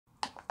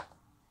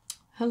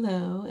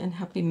Hello and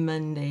happy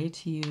Monday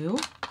to you.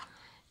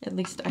 At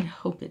least I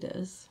hope it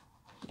is.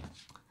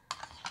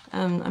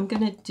 I'm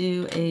gonna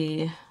do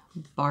a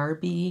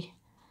Barbie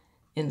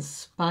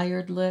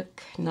inspired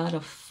look, not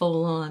a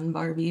full-on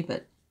Barbie,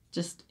 but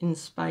just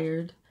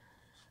inspired.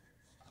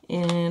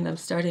 And I'm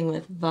starting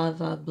with Va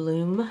Va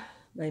Bloom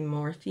by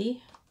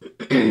Morphe.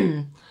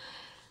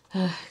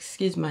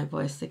 Excuse my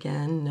voice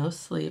again, no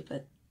sleep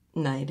at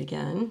night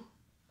again.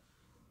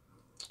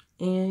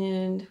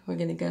 And we're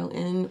gonna go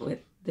in with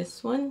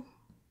this one.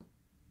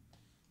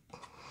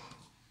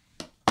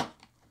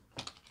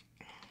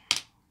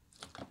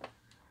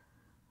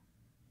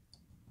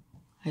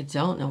 I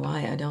don't know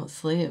why I don't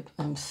sleep.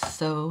 I'm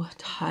so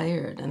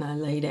tired, and I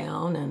lay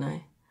down and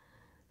I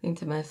think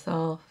to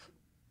myself,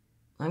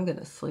 I'm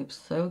gonna sleep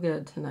so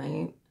good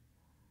tonight.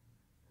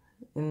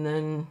 And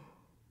then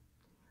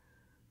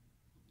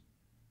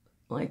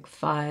like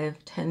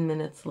 5-10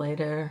 minutes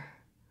later,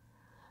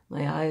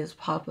 my eyes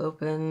pop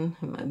open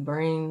and my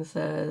brain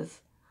says,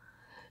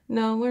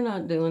 no, we're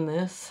not doing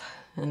this.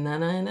 And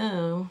then I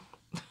know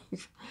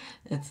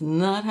it's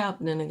not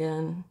happening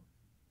again.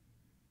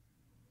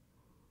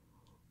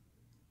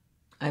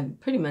 I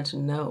pretty much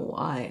know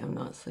why I'm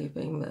not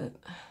sleeping, but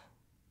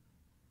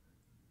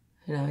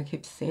you know, I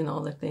keep seeing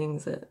all the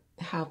things that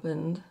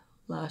happened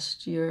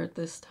last year at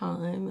this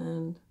time,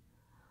 and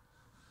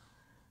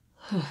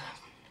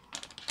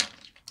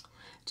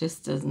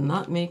just does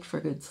not make for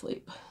good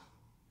sleep.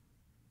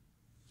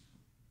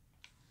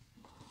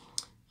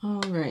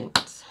 All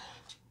right.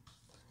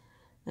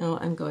 Now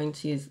I'm going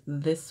to use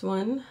this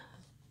one.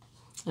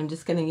 I'm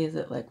just going to use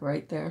it like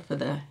right there for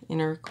the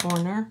inner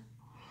corner.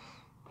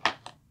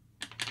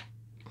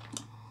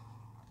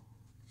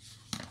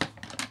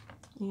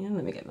 And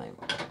let me get my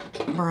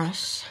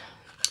brush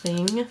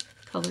thing,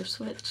 color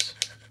switch.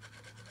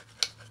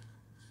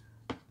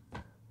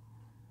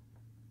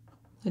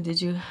 So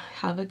did you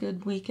have a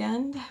good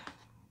weekend?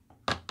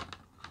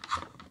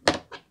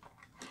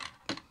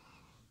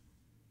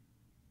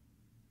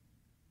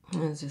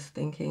 I was just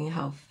thinking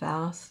how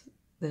fast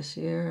this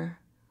year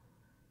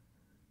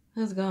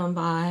has gone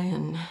by,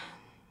 and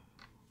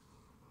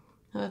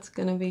it's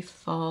gonna be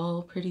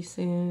fall pretty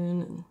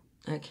soon, and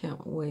I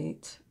can't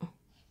wait.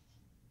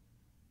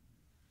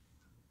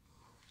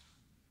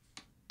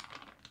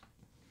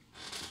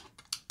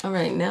 All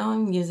right, now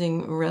I'm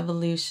using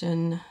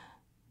Revolution.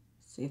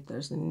 Let's see if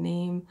there's a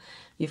name.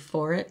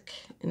 Euphoric,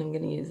 and I'm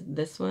gonna use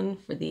this one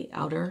for the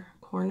outer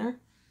corner.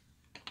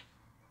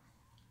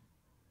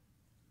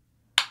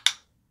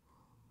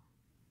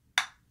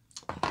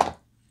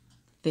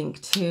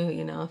 Think too,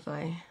 you know, if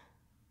I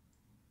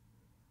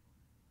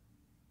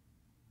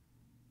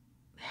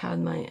had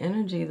my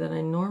energy that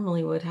I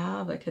normally would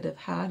have, I could have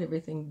had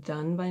everything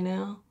done by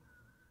now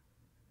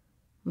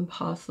and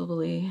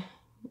possibly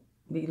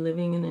be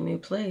living in a new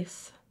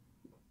place.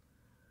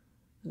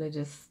 But I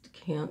just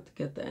can't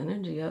get the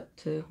energy up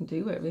to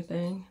do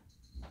everything.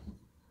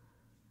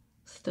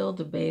 Still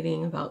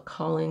debating about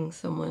calling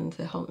someone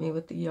to help me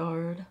with the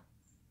yard.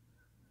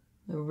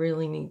 I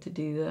really need to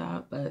do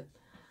that, but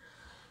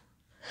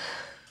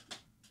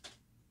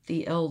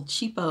the El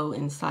Cheapo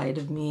inside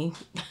of me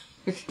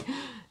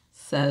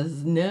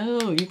says,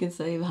 no, you can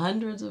save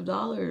hundreds of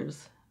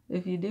dollars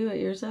if you do it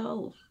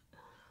yourself.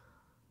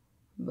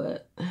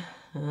 But I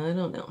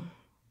don't know.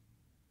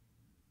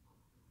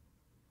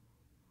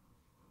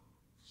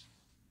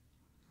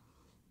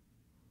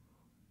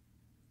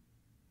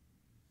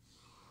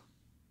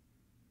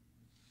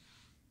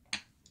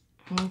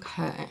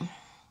 Okay.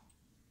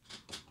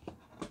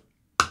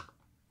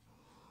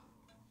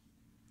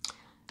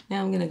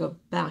 Now I'm going to go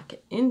back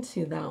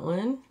into that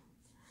one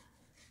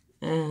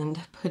and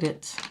put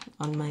it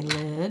on my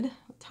lid.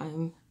 What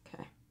time?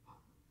 Okay.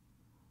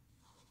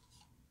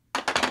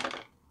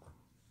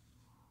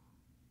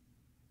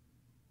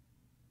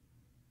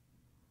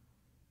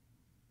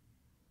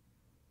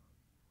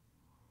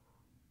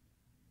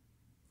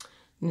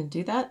 I'm going to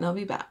do that and I'll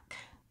be back.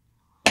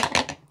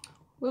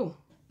 Whoa.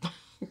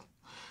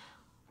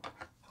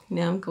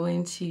 Now I'm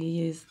going to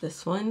use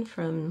this one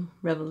from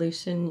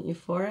Revolution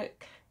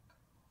Euphoric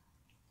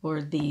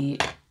for the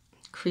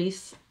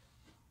crease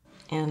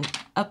and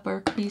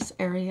upper crease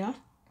area.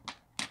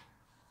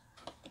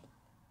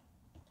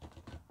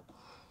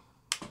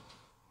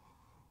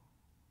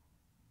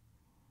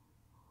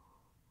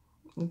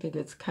 I think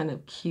it's kind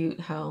of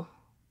cute how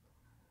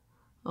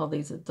all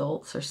these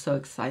adults are so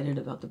excited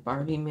about the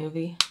Barbie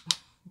movie.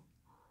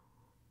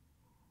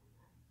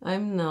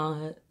 I'm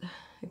not.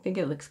 I think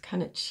it looks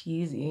kind of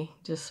cheesy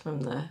just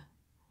from the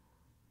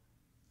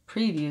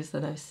previews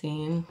that I've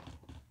seen.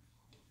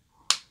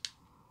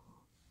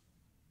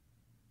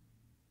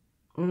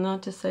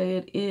 Not to say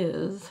it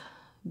is,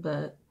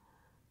 but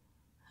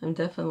I'm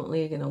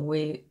definitely going to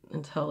wait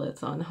until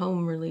it's on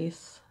home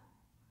release.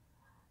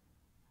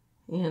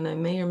 And I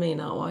may or may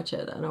not watch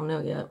it. I don't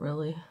know yet,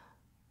 really.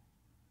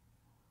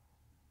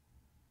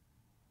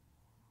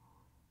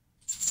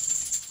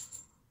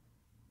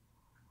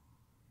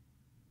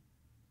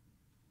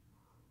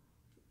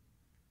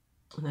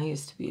 And I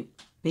used to be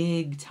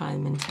big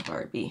time into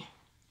Barbie.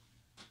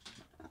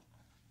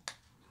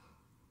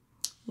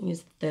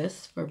 Use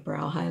this for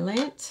brow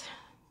highlight.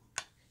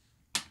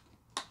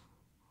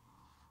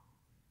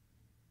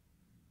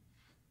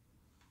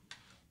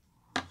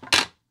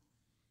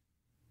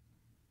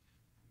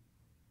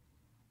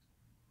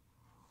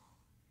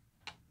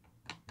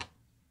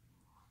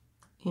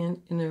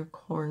 And inner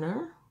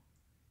corner.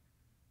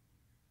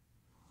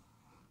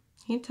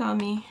 Hey,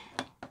 Tommy.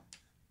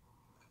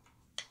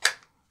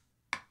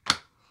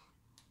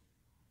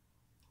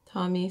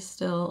 Tommy's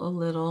still a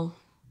little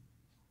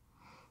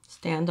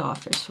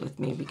standoffish with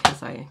me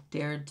because I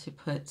dared to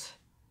put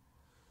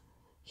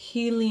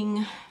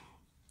healing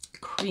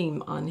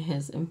cream on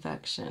his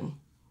infection.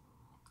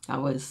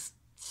 That was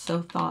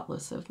so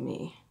thoughtless of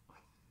me.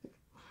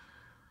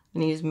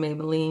 And I use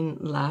Maybelline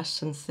Lash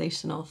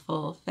Sensational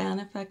Full Fan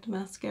Effect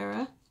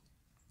Mascara.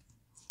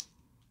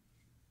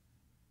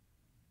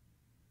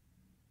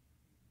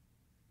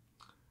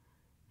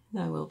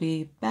 And I will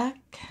be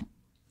back.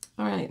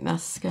 All right,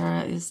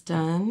 mascara is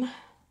done.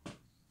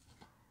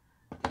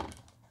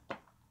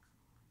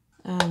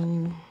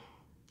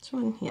 Which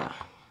one? Yeah.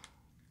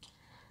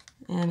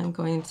 And I'm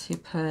going to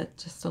put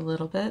just a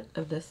little bit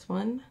of this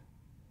one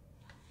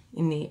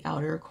in the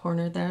outer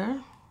corner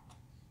there.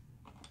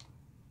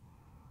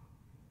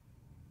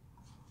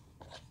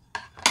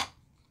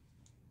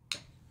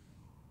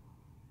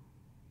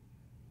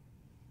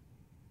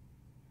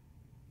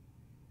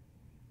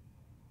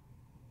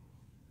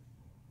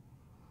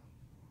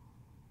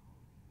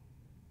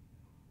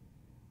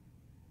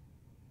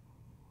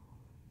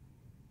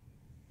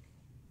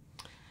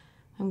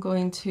 I'm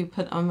going to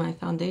put on my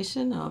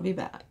foundation. I'll be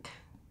back.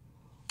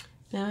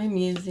 Now I'm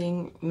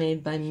using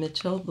Made by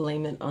Mitchell,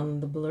 Blame It on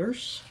the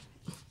Blush.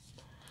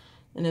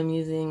 And I'm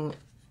using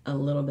a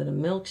little bit of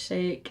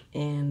Milkshake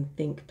and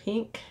Think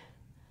Pink.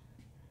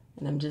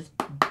 And I'm just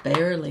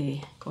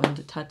barely going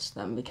to touch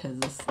them because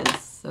this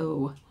is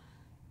so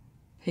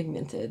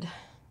pigmented.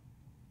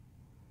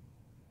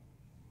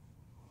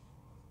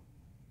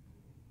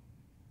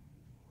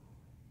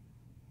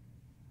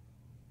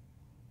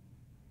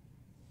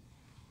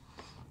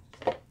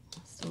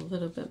 Just a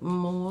little bit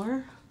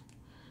more.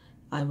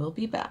 I will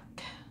be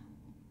back.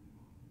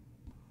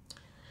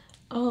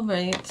 All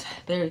right,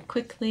 very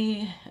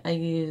quickly, I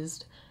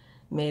used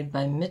Made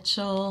by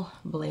Mitchell,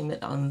 Blame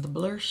It on the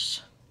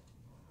Blush.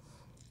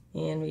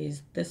 And we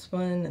used this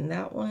one and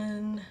that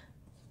one.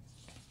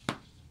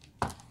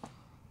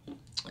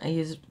 I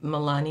used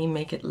Milani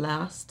Make It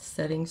Last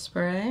Setting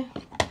Spray.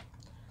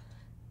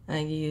 I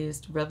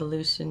used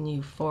Revolution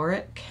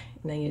Euphoric.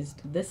 And I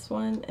used this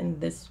one and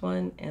this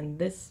one and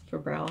this for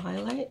brow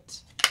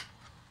highlight.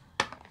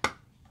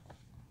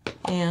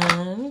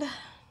 And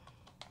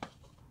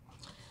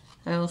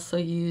I also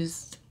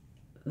used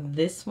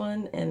this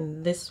one,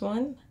 and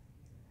that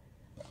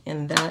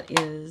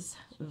is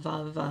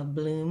Va Va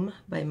Bloom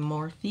by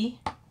Morphe.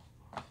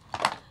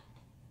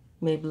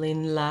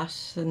 Maybelline Lash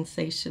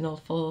Sensational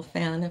Full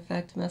Fan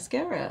Effect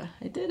Mascara.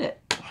 I did it.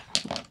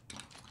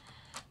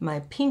 My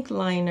pink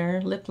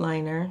liner, lip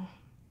liner,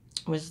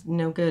 was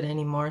no good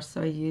anymore,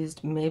 so I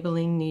used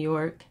Maybelline New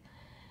York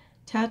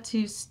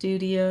Tattoo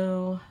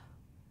Studio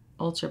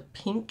Ultra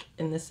Pink,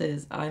 and this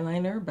is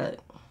eyeliner, but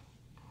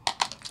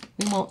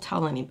we won't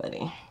tell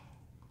anybody.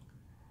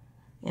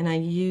 And I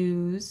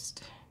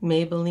used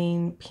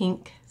Maybelline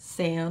Pink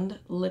Sand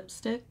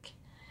lipstick.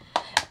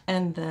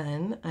 And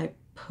then I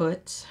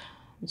put,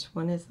 which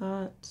one is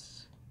that?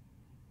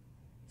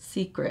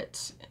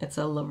 Secret. It's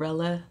a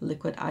Lorella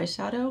liquid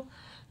eyeshadow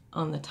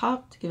on the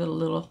top to give it a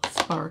little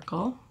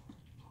sparkle.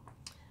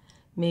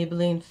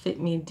 Maybelline Fit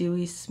Me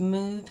Dewy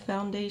Smooth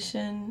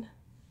Foundation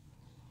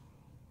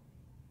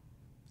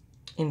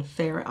in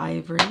Fair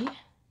Ivory.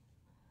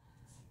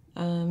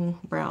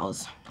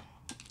 Brows.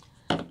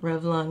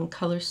 Revlon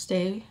Color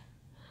Stay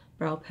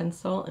Brow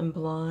Pencil in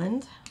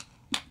Blonde.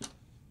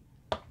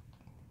 I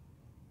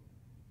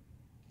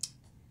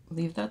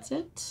believe that's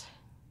it.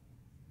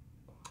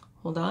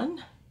 Hold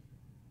on.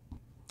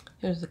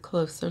 Here's a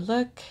closer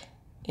look.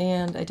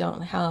 And I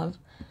don't have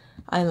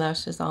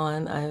eyelashes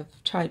on.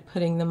 I've tried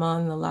putting them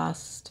on the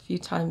last few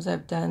times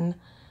I've done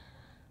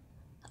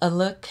a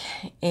look,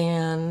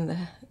 and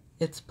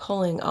it's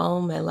pulling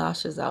all my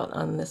lashes out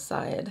on this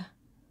side.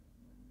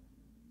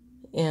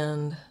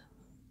 And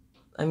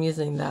I'm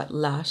using that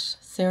lash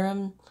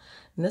serum.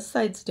 And this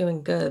side's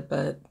doing good,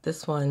 but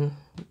this one,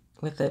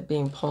 with it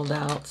being pulled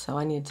out, so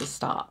I need to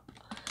stop.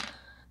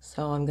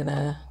 So I'm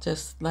gonna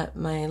just let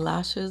my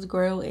lashes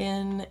grow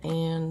in,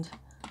 and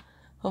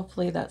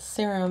hopefully that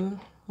serum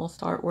will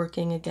start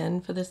working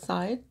again for this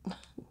side.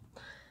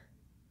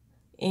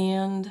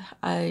 And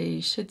I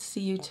should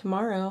see you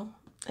tomorrow,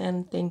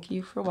 and thank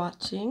you for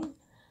watching.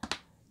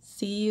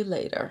 See you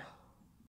later.